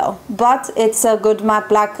waterline though, but it's a good matte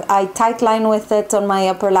black. I tight line with it on my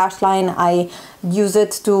upper lash line. I use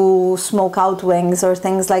it to smoke out wings or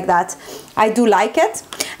things like that. I do like it.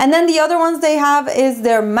 And then the other ones they have is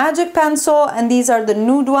their Magic Pencil, and these are the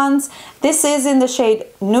nude ones. This is in the shade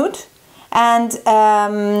Nude, and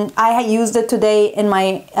I used it today in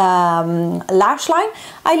my lash line.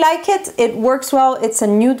 I like it. It works well. It's a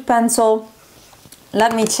nude pencil.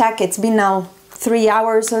 Let me check. It's been now 3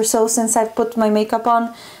 hours or so since I've put my makeup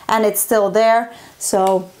on, and it's still there.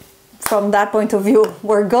 So from that point of view,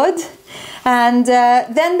 we're good. And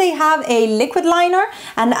then they have a liquid liner,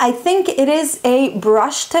 and I think it is a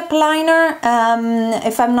brush tip liner,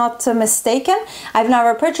 if I'm not mistaken. I've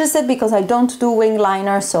never purchased it because I don't do wing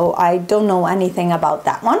liner, so I don't know anything about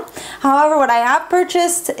that one. However, what I have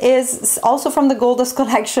purchased is also from the Goldust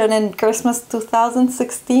collection in Christmas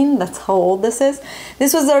 2016. That's how old this is.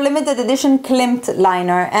 This was their limited edition Klimt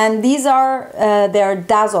liner, and these are their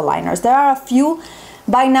Dazzle liners. There are a few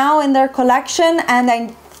by now in their collection, and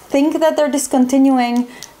I think that they're discontinuing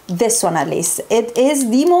this one at least. It is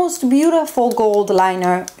the most beautiful gold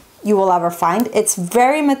liner you will ever find. It's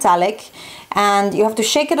very metallic, and you have to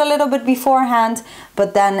shake it a little bit beforehand,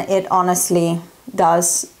 but then it honestly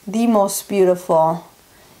does the most beautiful.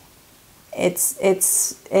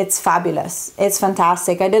 It's fabulous. It's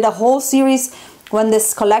fantastic. I did a whole series when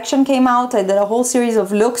this collection came out. I did a whole series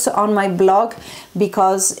of looks on my blog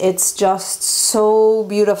because it's just so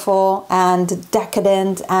beautiful and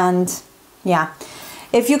decadent, and yeah,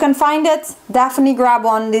 if you can find it, definitely grab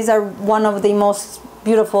one. These are one of the most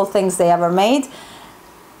beautiful things they ever made.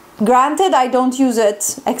 Granted, I don't use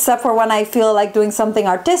it except for when I feel like doing something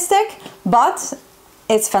artistic, but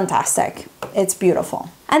it's fantastic. It's beautiful.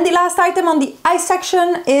 And the last item on the eye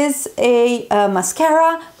section is a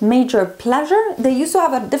mascara, Major Pleasure. They used to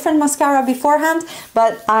have a different mascara beforehand,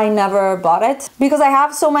 but I never bought it because I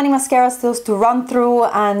have so many mascaras still to run through,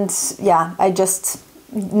 and yeah, I just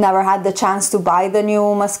never had the chance to buy the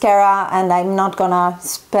new mascara, and I'm not gonna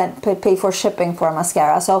pay for shipping for a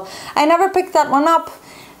mascara. So I never picked that one up.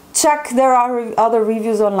 Check, there are other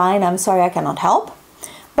reviews online. I'm sorry, I cannot help.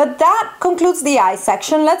 But that concludes the eye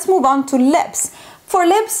section. Let's move on to lips. For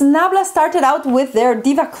lips, Nabla started out with their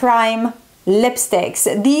Diva Crime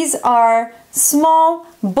lipsticks. These are small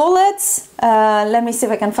bullets. Let me see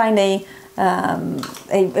if I can find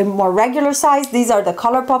a more regular size. These are the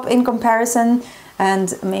ColourPop in comparison,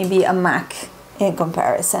 and maybe a MAC in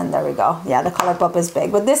comparison. There we go. Yeah, the ColourPop is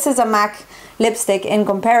big, but this is a MAC lipstick in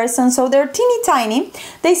comparison. So they're teeny tiny.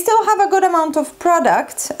 They still have a good amount of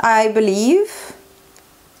product, I believe.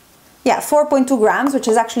 Yeah, 4.2 grams, which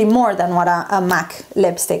is actually more than what a MAC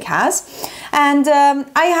lipstick has. And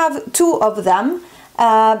I have two of them,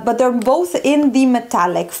 but they're both in the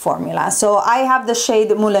metallic formula. So I have the shade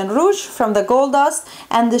Moulin Rouge from the Gold Dust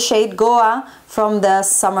and the shade Goa from the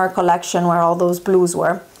summer collection where all those blues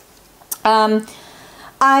were.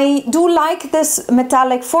 I do like this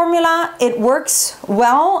metallic formula. It works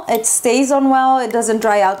well, it stays on well, it doesn't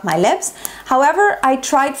dry out my lips. However, I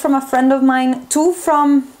tried from a friend of mine two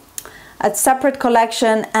from a separate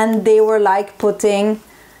collection, and they were like putting,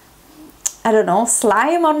 I don't know,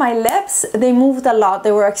 slime on my lips. They moved a lot.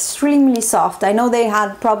 They were extremely soft. I know they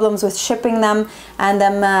had problems with shipping them and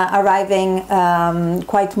them arriving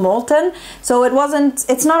quite molten. So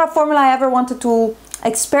it's not a formula I ever wanted to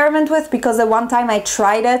experiment with, because the one time I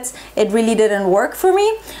tried it, it really didn't work for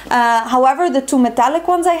me. However, the two metallic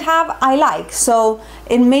ones I have, I like. So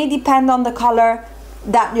it may depend on the color.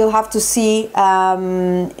 That you'll have to see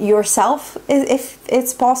yourself if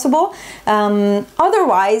it's possible.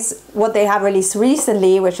 Otherwise, what they have released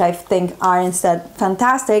recently, which I think are instead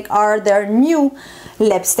fantastic, are their new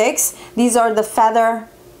lipsticks. These are the Feather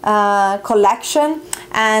collection,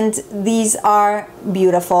 and these are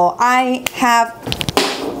beautiful. I have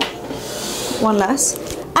one less.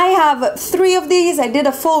 I have three of these. I did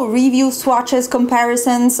a full review, swatches,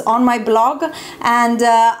 comparisons on my blog and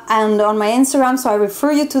on my Instagram, so I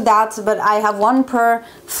refer you to that. But I have one per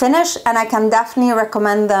finish, and I can definitely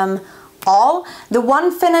recommend them all. The one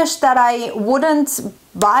finish that I wouldn't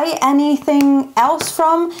buy anything else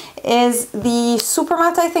from is the Super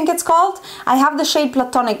Matte, I think it's called. I have the shade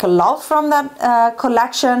Platonic Love from that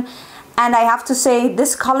collection, and I have to say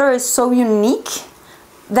this color is so unique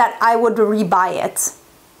that I would rebuy it,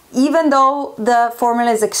 even though the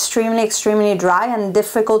formula is extremely dry and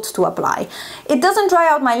difficult to apply. It doesn't dry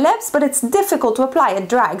out my lips, but it's difficult to apply. It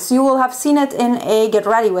drags. You will have seen it in a Get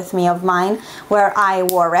Ready With Me of mine where I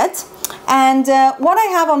wore it. And what I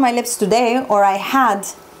have on my lips today, or I had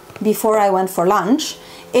before I went for lunch,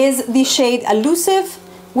 is the shade Elusive,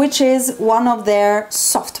 which is one of their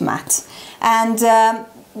soft matte. And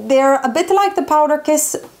they're a bit like the Powder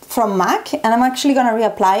Kiss from MAC, and I'm actually gonna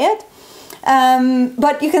reapply it.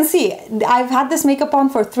 But you can see I've had this makeup on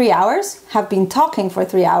for 3 hours, have been talking for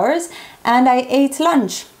 3 hours, and I ate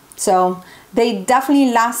lunch. So they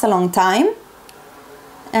definitely last a long time,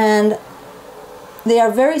 and they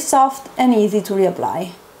are very soft and easy to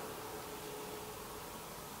reapply.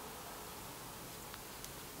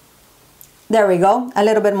 There we go, a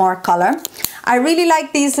little bit more color. I really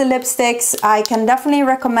like these lipsticks. I can definitely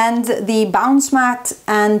recommend the Bounce Matte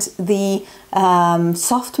and the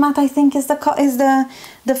Soft Matte, I think is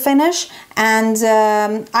the finish. And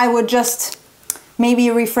I would just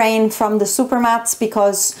maybe refrain from the Super Mattes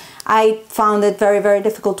because I found it very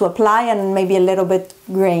difficult to apply and maybe a little bit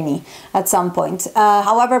grainy at some point.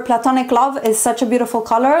 However, Platonic Love is such a beautiful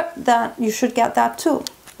color that you should get that too.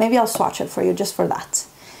 Maybe I'll swatch it for you just for that,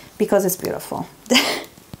 because it's beautiful.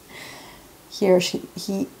 Here she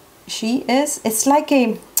is. It's like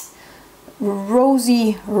a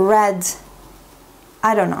rosy red.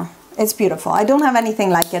 I don't know. It's beautiful. I don't have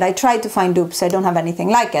anything like it. I tried to find dupes. I don't have anything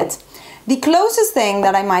like it. The closest thing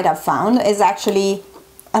that I might have found is actually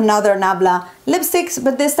another Nabla lipsticks,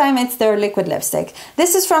 but this time it's their liquid lipstick.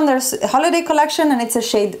 This is from their holiday collection, and it's a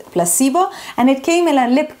shade Placebo, and it came in a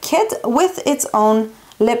lip kit with its own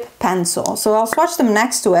lip pencil. So I'll swatch them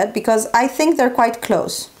next to it because I think they're quite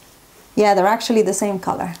close. Yeah, they're actually the same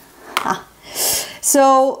color. Ah.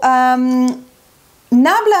 So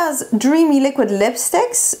Nabla's Dreamy Liquid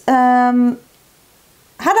Lipsticks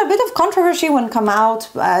had a bit of controversy when come out,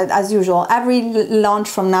 as usual. Every launch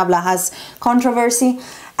from Nabla has controversy.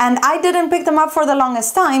 And I didn't pick them up for the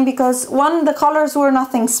longest time because one, the colors were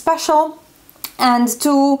nothing special, and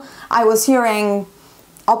two, I was hearing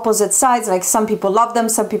opposite sides, like some people loved them,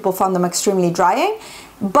 some people found them extremely drying.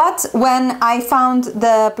 But when I found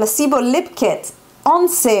the Placebo lip kit on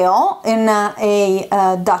sale in a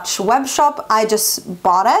Dutch web shop, I just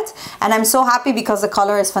bought it, and I'm so happy because the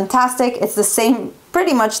color is fantastic. It's the same,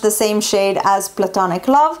 pretty much the same shade as Platonic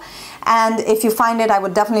Love, and if you find it, I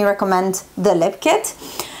would definitely recommend the lip kit.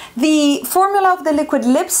 The formula of the liquid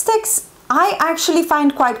lipsticks I actually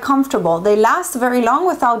find quite comfortable. They last very long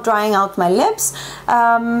without drying out my lips.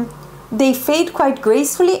 They fade quite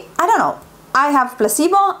gracefully. I don't know. I have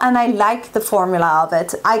Placebo and I like the formula of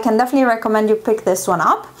it. I can definitely recommend you pick this one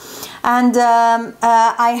up. And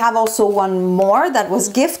I have also one more that was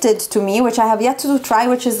gifted to me, which I have yet to try,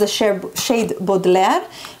 which is the shade Baudelaire,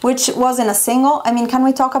 which was in a single. I mean, can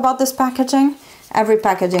we talk about this packaging? Every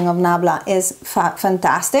packaging of Nabla is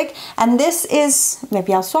fantastic. And this is,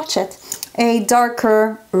 maybe I'll swatch it, a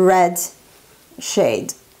darker red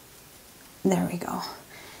shade. There we go.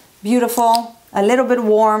 Beautiful, a little bit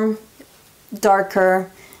warm,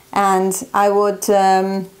 darker, and I would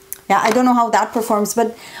yeah, I don't know how that performs,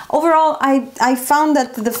 but overall I found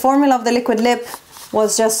that the formula of the liquid lip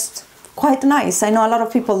was just quite nice. I know a lot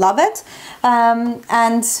of people love it,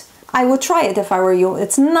 and I would try it if I were you.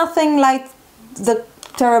 It's nothing like the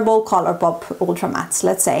terrible Colourpop Ultra Mattes,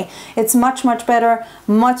 let's say. It's much better,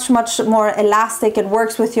 much more elastic. It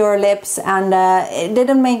works with your lips, and it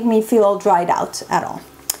didn't make me feel dried out at all.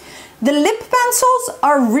 The lip pencils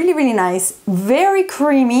are really nice, very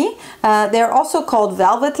creamy. They're also called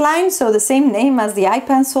Velvet Line, so the same name as the eye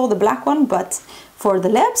pencil, the black one, but for the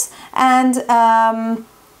lips. And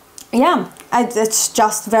yeah, it's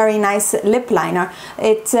just very nice lip liner.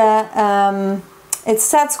 It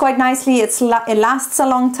sets quite nicely, it lasts a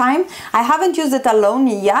long time. I haven't used it alone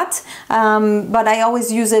yet, but I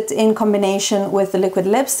always use it in combination with the liquid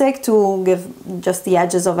lipstick to give just the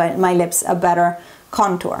edges of my lips a better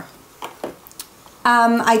contour.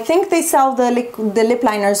 I think they sell the lip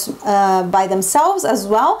liners by themselves as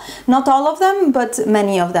well. Not all of them, but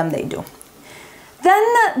many of them they do. Then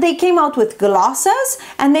they came out with glosses,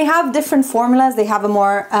 and they have different formulas. They have a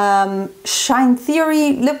more Shine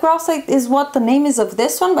Theory lip gloss is what the name is of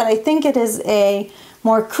this one, but I think it is a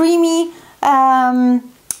more creamy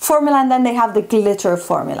formula, and then they have the glitter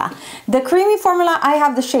formula. The creamy formula, I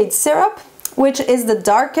have the shade Syrup, which is the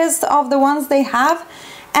darkest of the ones they have.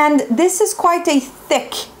 And this is quite a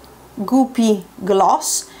thick, goopy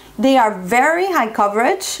gloss. They are very high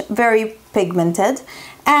coverage, very pigmented,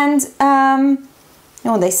 and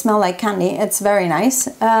oh, they smell like candy. It's very nice.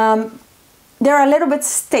 They're a little bit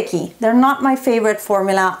sticky. They're not my favorite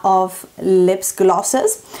formula of lips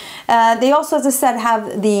glosses. They also, as I said,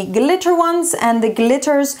 have the glitter ones, and the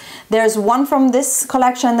glitters, there's one from this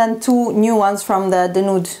collection and two new ones from the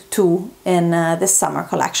Nude 2 in this summer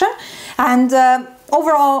collection. And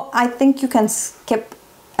overall, I think you can skip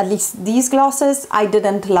at least these glosses. I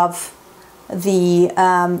didn't love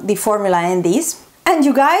the formula in these. And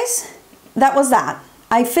you guys, that was that.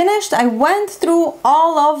 I finished, I went through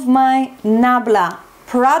all of my Nabla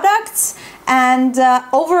products, and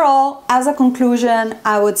overall, as a conclusion,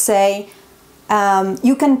 I would say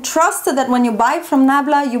you can trust that when you buy from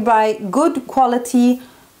Nabla, you buy good quality,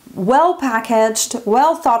 well packaged,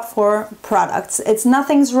 well thought for products. It's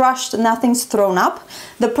nothing's rushed, nothing's thrown up.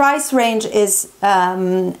 The price range is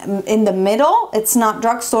in the middle. It's not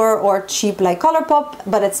drugstore or cheap like Colourpop,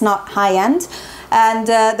 but it's not high end. And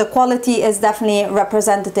the quality is definitely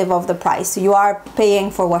representative of the price. You are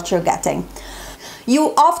paying for what you're getting.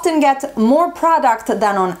 You often get more product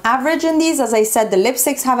than on average in these. As I said, the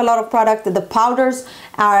lipsticks have a lot of product. The powders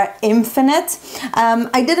are infinite.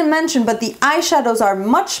 I didn't mention, but the eyeshadows are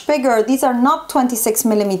much bigger. These are not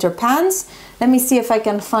 26mm pans. Let me see if I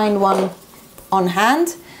can find one on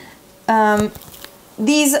hand.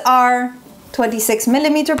 These are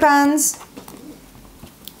 26mm pans.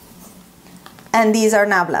 And these are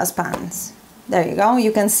Nabla's pans. There you go.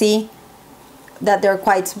 You can see that they're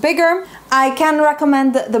quite bigger. I can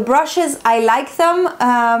recommend the brushes. I like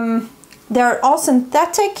them. They're all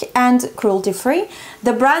synthetic and cruelty-free.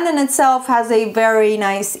 The brand in itself has a very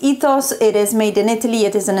nice ethos. It is made in Italy.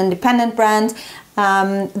 It is an independent brand.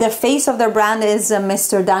 The face of their brand is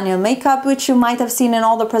Mr. Daniel Makeup, which you might have seen in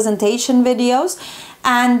all the presentation videos.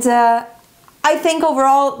 And I think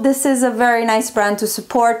overall this is a very nice brand to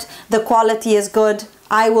support. The quality is good.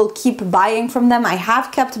 I will keep buying from them. I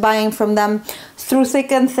have kept buying from them through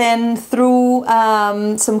thick and thin, through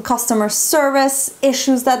some customer service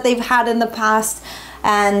issues that they've had in the past.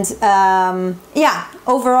 And yeah,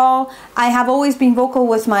 overall, I have always been vocal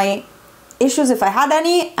with my issues if I had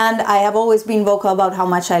any, and I have always been vocal about how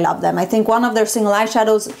much I love them. I think one of their single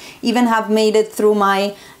eyeshadows even have made it through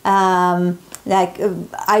my eyeshadows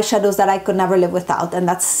that I could never live without, and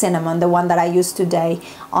that's Cinnamon, the one that I use today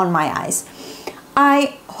on my eyes.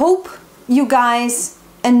 I hope you guys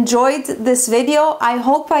enjoyed this video. I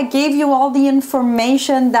hope I gave you all the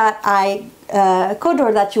information that I could,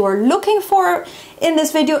 or that you were looking for in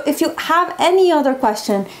this video. If you have any other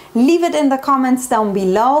question, leave it in the comments down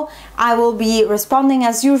below. I will be responding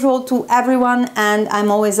as usual to everyone, and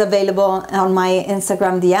I'm always available on my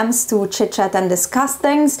Instagram DMs to chit chat and discuss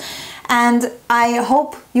things. And I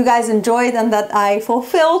hope you guys enjoyed and that I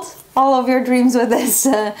fulfilled all of your dreams with this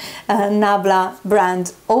Nabla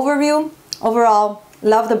brand overview. Overall,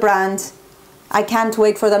 love the brand. I can't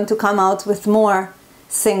wait for them to come out with more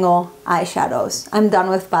single eyeshadows. I'm done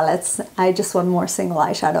with palettes. I just want more single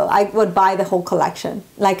eyeshadow. I would buy the whole collection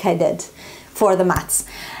like I did for the mattes.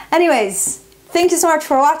 Anyways, thank you so much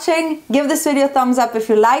for watching. Give this video a thumbs up if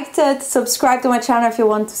you liked it. Subscribe to my channel if you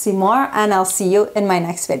want to see more, and I'll see you in my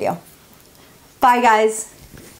next video. Bye guys.